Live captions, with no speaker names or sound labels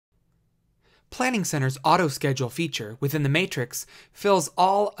Planning Center's auto-schedule feature within the matrix fills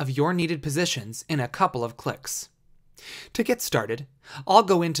all of your needed positions in a couple of clicks. To get started, I'll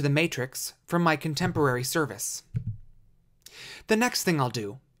go into the matrix from my contemporary service. The next thing I'll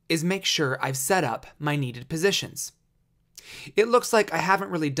do is make sure I've set up my needed positions. It looks like I haven't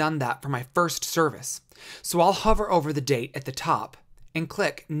really done that for my first service, so I'll hover over the date at the top and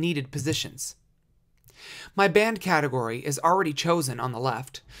click Needed Positions. My band category is already chosen on the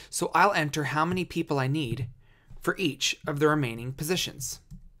left, so I'll enter how many people I need for each of the remaining positions.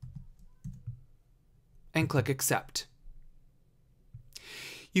 And click Accept.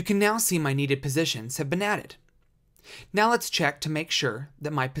 You can now see my needed positions have been added. Now let's check to make sure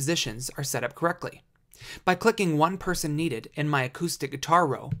that my positions are set up correctly. By clicking One Person Needed in my acoustic guitar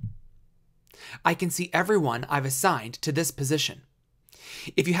row, I can see everyone I've assigned to this position.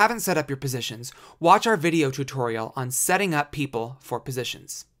 If you haven't set up your positions, watch our video tutorial on setting up people for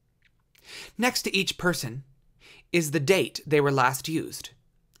positions. Next to each person is the date they were last used.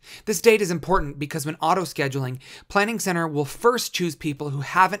 This date is important because when auto-scheduling, Planning Center will first choose people who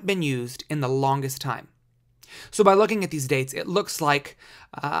haven't been used in the longest time. So by looking at these dates, it looks like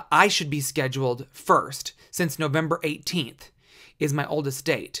I should be scheduled first, since November 18th is my oldest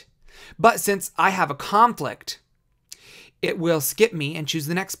date. But since I have a conflict, it will skip me and choose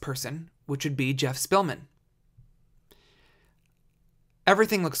the next person, which would be Jeff Spillman.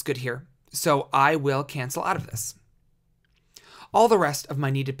 Everything looks good here, so I will cancel out of this. All the rest of my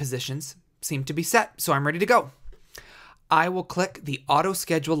needed positions seem to be set, so I'm ready to go. I will click the auto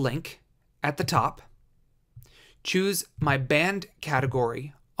schedule link at the top, choose my band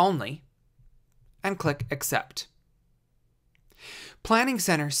category only, and click Accept. Planning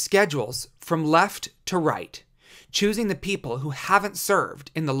Center schedules from left to right, choosing the people who haven't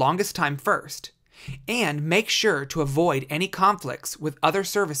served in the longest time first, and make sure to avoid any conflicts with other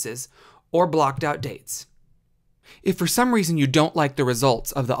services or blocked out dates. If for some reason you don't like the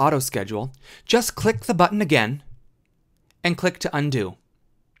results of the auto schedule, just click the button again and click to undo.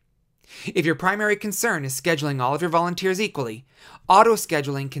 If your primary concern is scheduling all of your volunteers equally, auto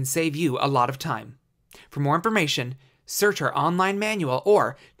scheduling can save you a lot of time. For more information, search our online manual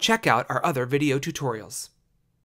or check out our other video tutorials.